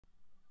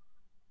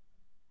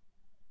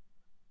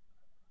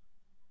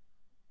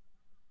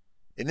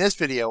In this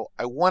video,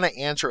 I want to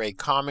answer a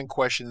common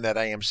question that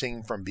I am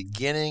seeing from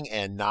beginning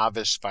and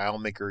novice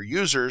FileMaker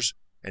users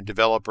and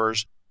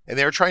developers, and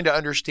they're trying to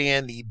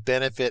understand the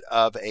benefit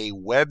of a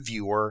web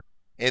viewer,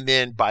 and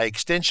then by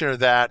extension of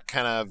that,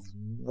 kind of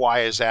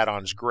why is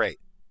add-ons great?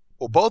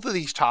 Well, both of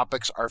these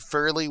topics are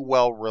fairly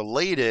well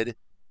related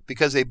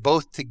because they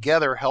both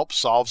together help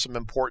solve some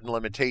important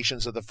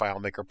limitations of the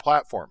FileMaker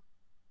platform.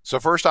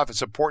 So first off,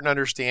 it's important to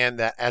understand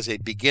that as a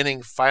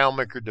beginning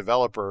FileMaker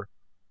developer,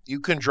 you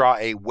can draw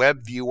a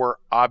web viewer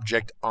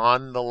object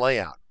on the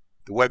layout.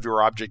 The web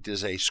viewer object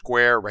is a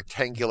square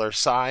rectangular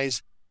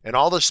size, and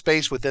all the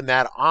space within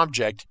that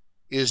object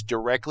is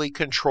directly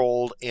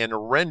controlled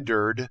and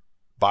rendered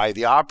by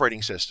the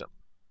operating system.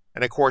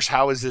 And of course,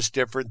 how is this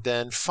different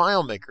than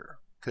FileMaker?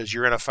 Because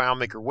you're in a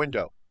FileMaker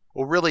window.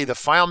 Well, really, the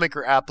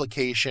FileMaker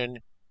application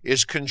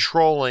is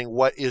controlling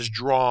what is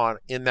drawn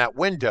in that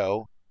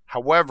window.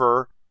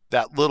 However,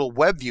 that little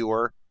web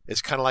viewer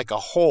is kind of like a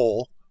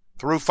hole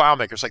through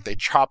FileMaker. It's like they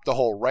chopped the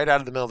hole right out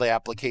of the middle of the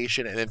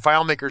application, and then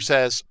FileMaker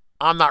says,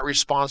 I'm not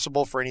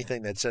responsible for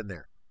anything that's in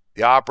there.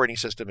 The operating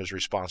system is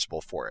responsible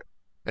for it.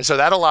 And so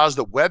that allows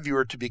the web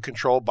viewer to be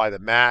controlled by the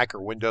Mac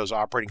or Windows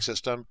operating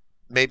system,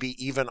 maybe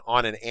even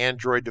on an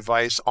Android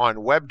device on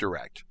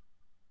WebDirect.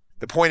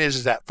 The point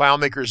is that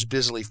FileMaker is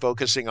busily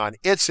focusing on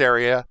its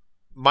area,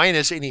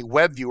 minus any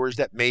web viewers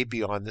that may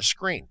be on the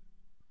screen.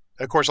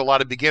 Of course, a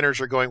lot of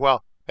beginners are going,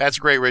 well, that's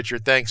great,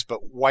 Richard, thanks,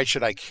 but why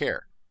should I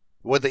care?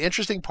 Well, the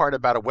interesting part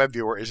about a web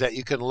viewer is that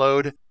you can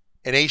load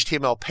an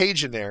HTML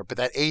page in there, but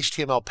that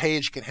HTML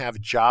page can have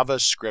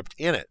JavaScript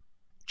in it.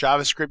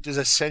 JavaScript is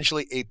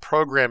essentially a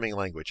programming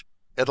language.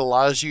 It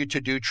allows you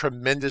to do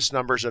tremendous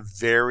numbers of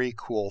very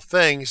cool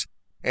things,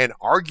 and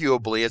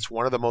arguably it's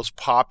one of the most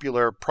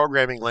popular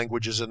programming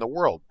languages in the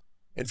world.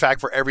 In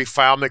fact, for every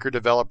FileMaker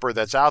developer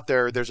that's out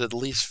there, there's at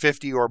least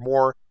 50 or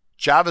more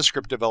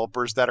JavaScript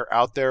developers that are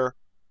out there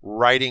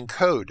writing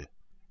code.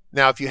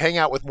 Now, if you hang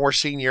out with more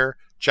senior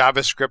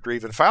JavaScript or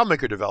even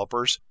FileMaker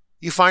developers,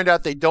 you find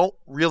out they don't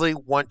really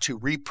want to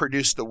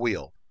reproduce the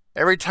wheel.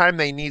 Every time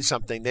they need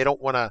something, they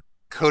don't want to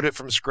code it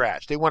from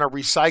scratch. They want to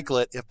recycle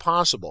it if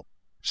possible.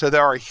 So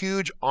there are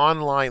huge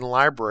online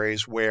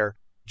libraries where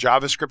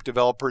JavaScript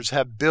developers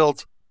have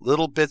built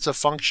little bits of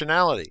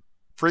functionality.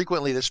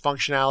 Frequently, this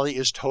functionality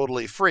is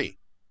totally free.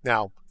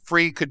 Now,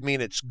 free could mean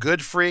it's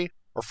good free,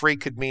 or free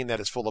could mean that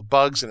it's full of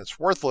bugs and it's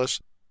worthless,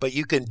 but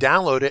you can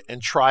download it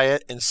and try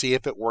it and see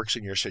if it works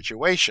in your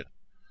situation.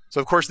 So,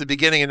 of course, the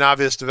beginning and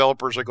novice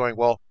developers are going,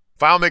 well,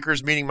 FileMaker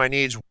is meeting my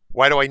needs.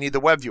 Why do I need the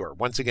web viewer?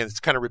 Once again, it's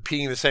kind of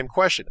repeating the same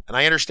question. And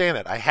I understand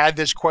that. I had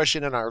this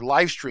question in our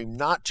live stream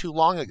not too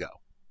long ago.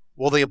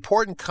 Well, the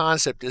important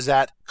concept is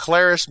that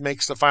Claris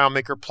makes the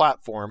FileMaker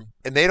platform,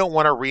 and they don't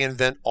want to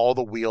reinvent all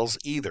the wheels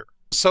either.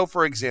 So,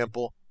 for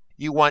example,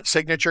 you want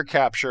signature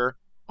capture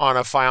on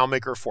a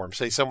FileMaker form.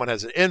 Say someone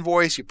has an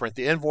invoice, you print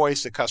the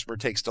invoice, the customer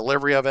takes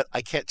delivery of it.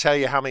 I can't tell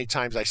you how many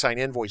times I sign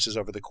invoices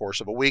over the course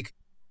of a week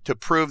to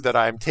prove that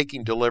I'm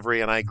taking delivery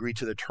and I agree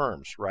to the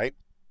terms, right?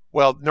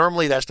 Well,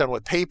 normally that's done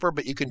with paper,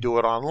 but you can do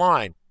it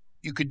online.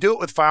 You could do it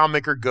with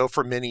FileMaker Go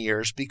for many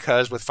years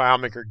because with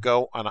FileMaker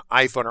Go on an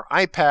iPhone or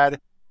iPad,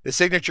 the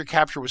signature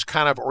capture was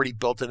kind of already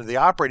built into the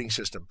operating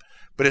system.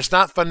 But it's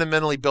not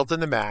fundamentally built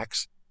into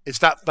Macs.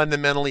 It's not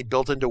fundamentally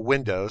built into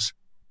Windows.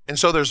 And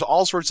so there's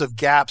all sorts of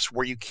gaps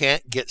where you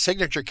can't get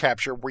signature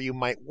capture where you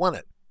might want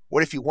it.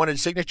 What if you wanted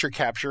signature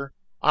capture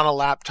on a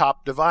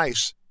laptop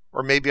device,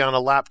 or maybe on a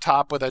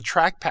laptop with a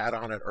trackpad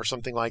on it or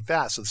something like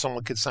that, so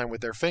someone could sign with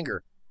their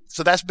finger?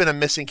 So that's been a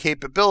missing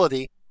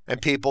capability,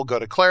 and people go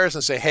to Claris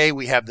and say, hey,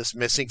 we have this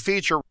missing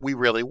feature. We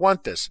really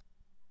want this.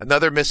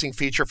 Another missing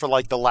feature for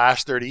like the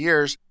last 30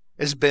 years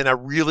has been a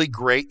really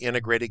great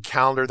integrated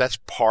calendar that's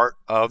part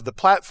of the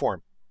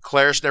platform.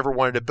 Claris never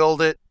wanted to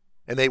build it,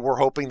 and they were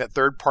hoping that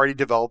third-party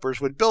developers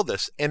would build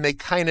this, and they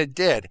kind of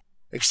did,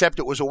 except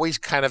it was always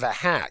kind of a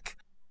hack.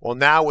 Well,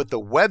 now with the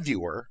web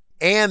viewer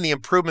and the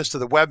improvements to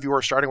the web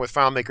viewer, starting with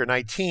FileMaker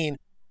 19,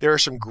 there are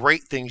some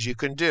great things you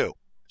can do.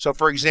 So,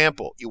 for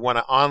example, you want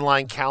an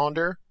online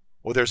calendar?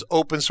 Well, there's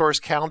open source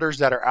calendars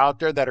that are out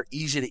there that are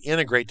easy to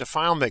integrate to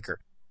FileMaker.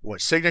 You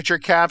want signature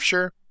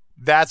capture?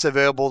 That's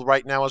available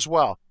right now as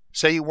well.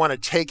 Say you want to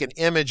take an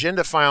image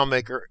into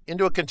FileMaker,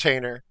 into a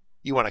container.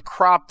 You want to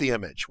crop the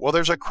image. Well,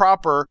 there's a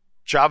cropper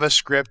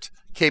JavaScript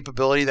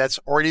capability that's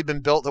already been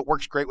built that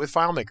works great with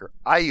FileMaker.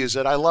 I use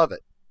it. I love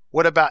it.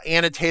 What about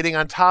annotating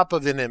on top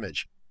of an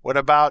image? What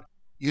about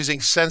using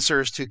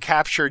sensors to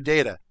capture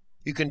data?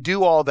 You can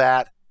do all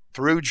that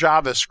through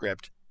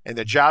JavaScript, and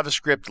the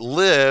JavaScript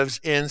lives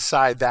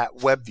inside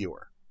that web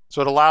viewer.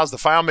 So it allows the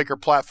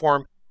FileMaker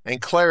platform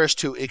and Claris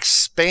to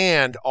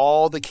expand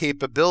all the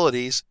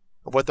capabilities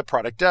of what the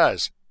product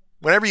does.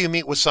 Whenever you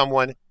meet with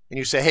someone and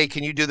you say, hey,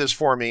 can you do this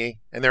for me?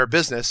 And they're a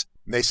business,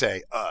 and they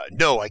say,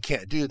 no, I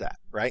can't do that,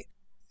 right?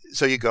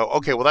 So you go,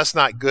 okay, well, that's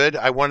not good.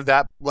 I wanted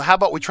that. Well, how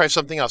about we try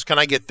something else? Can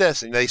I get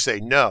this? And they say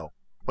no.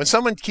 When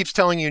someone keeps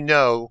telling you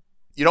no,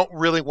 you don't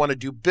really want to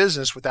do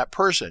business with that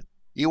person.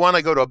 You want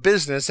to go to a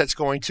business that's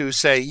going to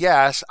say,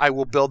 yes, I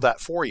will build that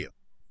for you.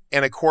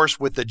 And of course,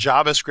 with the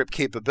JavaScript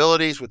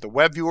capabilities, with the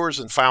WebViewers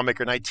and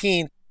FileMaker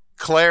 19,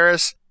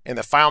 Claris and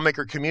the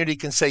FileMaker community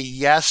can say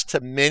yes to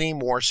many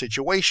more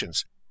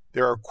situations.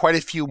 There are quite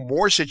a few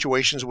more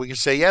situations we can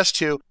say yes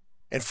to,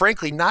 and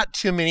frankly, not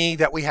too many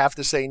that we have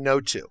to say no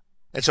to.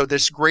 And so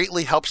this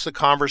greatly helps the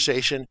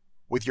conversation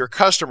with your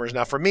customers.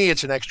 Now, for me,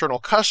 it's an external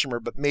customer,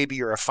 but maybe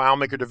you're a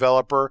FileMaker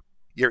developer,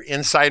 you're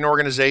inside an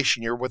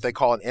organization, you're what they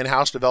call an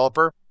in-house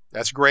developer.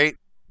 That's great,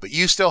 but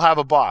you still have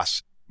a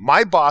boss.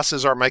 My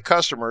bosses are my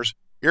customers.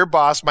 Your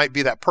boss might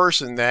be that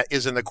person that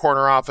is in the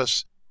corner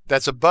office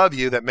that's above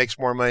you that makes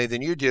more money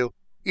than you do.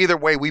 Either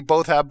way, we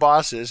both have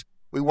bosses.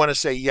 We want to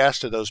say yes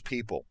to those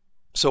people.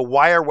 So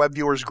why are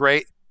WebViewers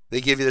great?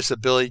 They give you this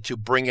ability to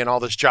bring in all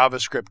this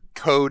JavaScript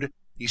code,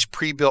 these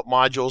pre-built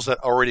modules that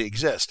already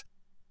exist.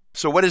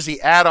 So what is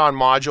the add-on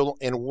module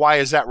and why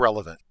is that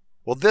relevant?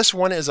 Well, this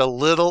one is a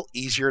little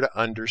easier to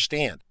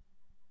understand.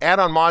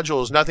 Add-on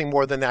module is nothing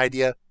more than the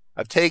idea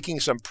of taking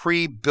some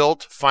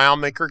pre-built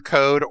FileMaker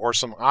code or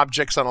some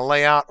objects on a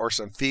layout or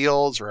some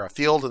fields or a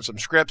field and some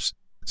scripts,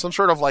 some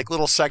sort of like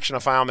little section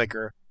of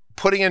FileMaker,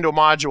 putting into a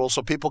module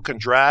so people can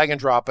drag and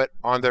drop it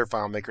on their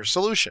FileMaker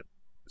solution.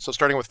 So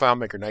starting with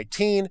FileMaker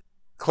 19,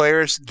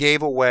 Claris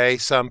gave away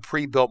some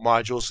pre-built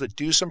modules that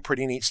do some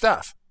pretty neat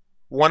stuff,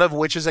 one of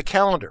which is a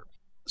calendar.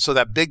 So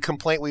that big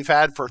complaint we've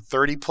had for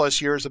 30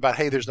 plus years about,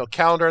 hey, there's no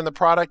calendar in the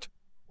product.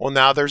 Well,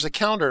 now there's a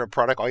calendar in the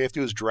product. All you have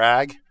to do is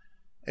drag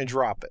and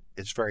drop it.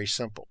 It's very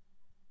simple.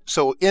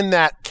 So in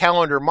that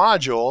calendar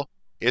module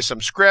is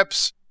some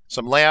scripts,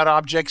 some layout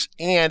objects,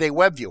 and a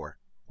web viewer.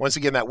 Once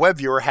again, that web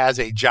viewer has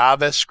a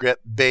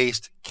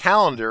JavaScript-based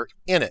calendar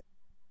in it.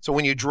 So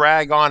when you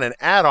drag on an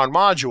add-on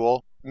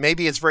module,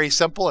 maybe it's very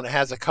simple and it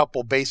has a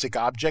couple basic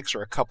objects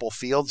or a couple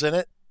fields in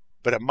it,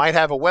 but it might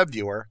have a web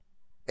viewer.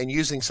 And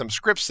using some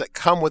scripts that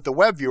come with the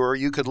web viewer,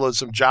 you could load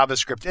some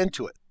JavaScript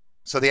into it.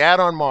 So the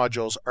add-on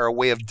modules are a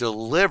way of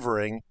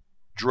delivering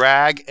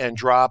drag and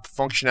drop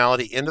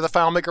functionality into the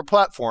FileMaker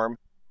platform.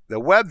 The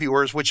web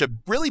viewers, which have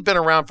really been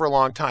around for a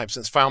long time,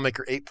 since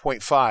FileMaker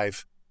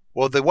 8.5,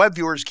 well, the web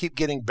viewers keep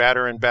getting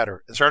better and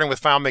better. And starting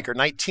with FileMaker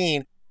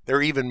 19,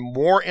 they're even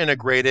more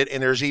integrated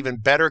and there's even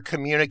better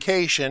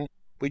communication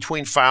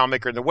between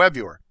FileMaker and the web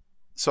viewer.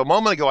 So a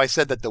moment ago, I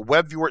said that the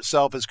web viewer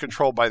itself is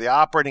controlled by the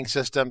operating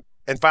system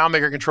and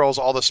FileMaker controls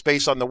all the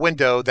space on the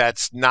window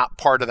that's not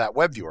part of that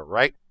web viewer,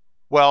 right?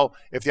 Well,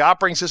 if the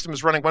operating system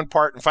is running one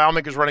part and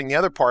FileMaker is running the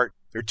other part,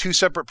 they're two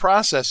separate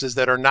processes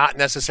that are not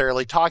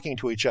necessarily talking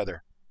to each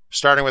other.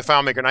 Starting with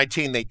FileMaker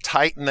 19, they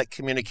tighten that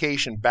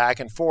communication back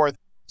and forth,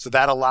 so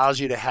that allows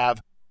you to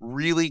have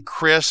really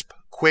crisp,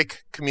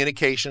 quick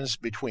communications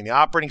between the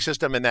operating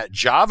system and that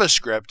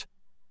JavaScript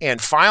and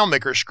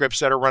FileMaker scripts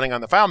that are running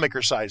on the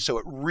FileMaker side. So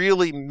it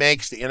really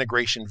makes the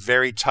integration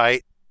very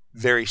tight,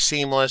 very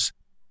seamless,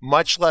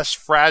 much less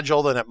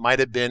fragile than it might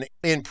have been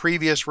in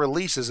previous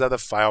releases of the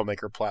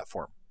FileMaker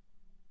platform.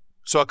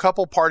 So a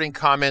couple parting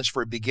comments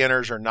for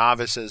beginners or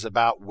novices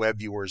about web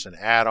viewers and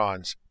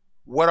add-ons.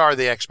 What are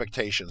the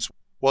expectations?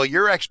 Well,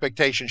 your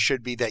expectation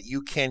should be that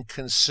you can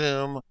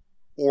consume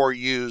or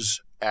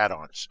use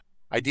add-ons.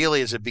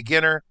 Ideally, as a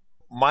beginner,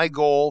 my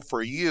goal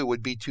for you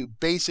would be to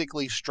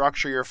basically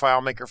structure your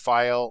FileMaker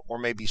file or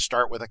maybe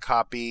start with a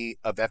copy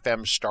of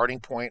FM Starting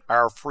Point,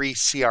 our free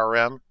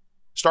CRM.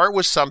 Start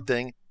with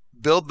something,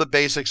 build the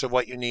basics of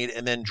what you need,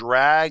 and then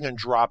drag and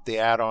drop the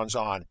add-ons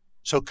on.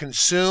 So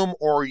consume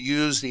or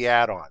use the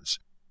add-ons.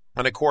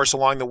 And of course,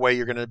 along the way,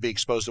 you're going to be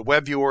exposed to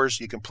web viewers.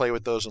 You can play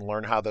with those and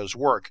learn how those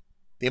work.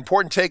 The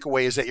important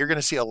takeaway is that you're going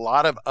to see a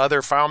lot of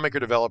other FileMaker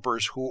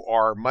developers who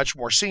are much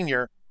more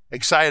senior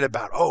excited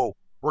about, oh,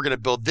 we're going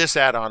to build this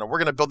add-on and we're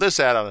going to build this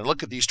add-on and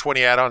look at these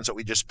 20 add-ons that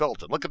we just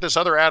built and look at this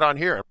other add-on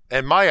here.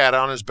 And my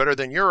add-on is better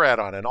than your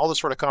add-on, and all this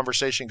sort of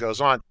conversation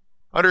goes on.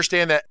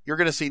 Understand that you're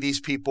going to see these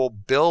people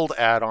build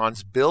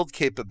add-ons, build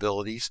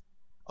capabilities.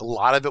 A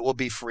lot of it will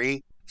be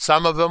free.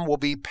 Some of them will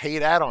be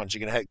paid add-ons.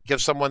 You're going to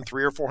give someone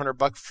 $300 or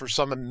 $400 for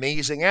some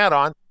amazing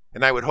add-on,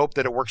 and I would hope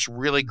that it works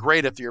really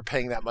great if you're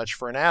paying that much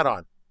for an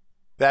add-on.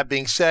 That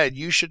being said,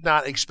 you should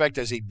not expect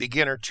as a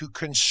beginner to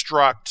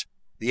construct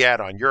the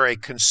add-on. You're a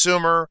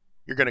consumer.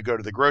 You're going to go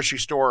to the grocery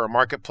store or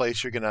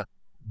marketplace. You're going to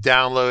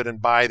download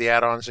and buy the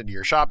add-ons into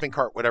your shopping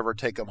cart, whatever,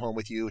 take them home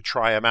with you,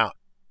 try them out.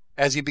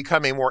 As you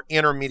become a more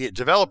intermediate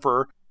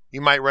developer,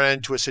 you might run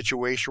into a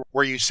situation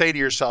where you say to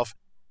yourself,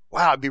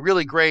 wow, it'd be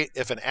really great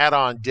if an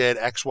add-on did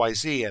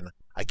XYZ, and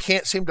I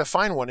can't seem to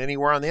find one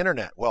anywhere on the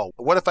internet. Well,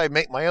 what if I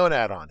make my own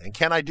add-on? And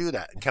can I do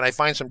that? And can I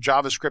find some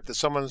JavaScript that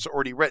someone's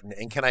already written?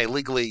 And can I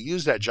legally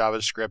use that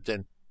JavaScript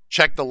and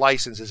check the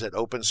license? Is it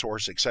open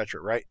source, etc.,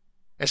 right?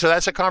 And so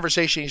that's a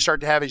conversation you start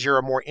to have as you're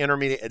a more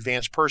intermediate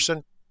advanced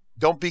person.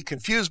 Don't be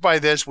confused by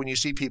this when you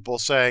see people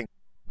saying,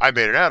 I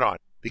made an add-on.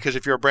 Because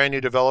if you're a brand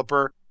new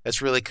developer,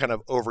 that's really kind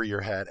of over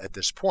your head at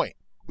this point.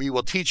 We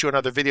will teach you in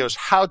other videos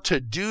how to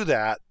do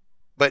that,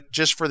 but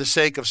just for the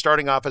sake of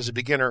starting off as a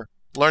beginner,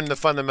 learn the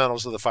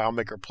fundamentals of the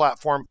FileMaker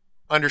platform.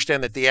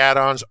 Understand that the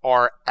add-ons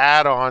are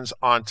add-ons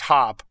on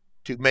top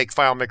to make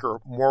FileMaker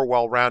more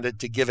well-rounded,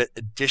 to give it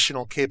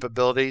additional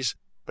capabilities.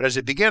 But But as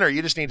a beginner,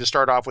 you just need to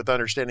start off with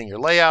understanding your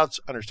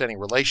layouts, understanding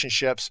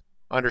relationships,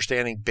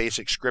 understanding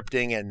basic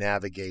scripting and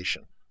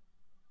navigation.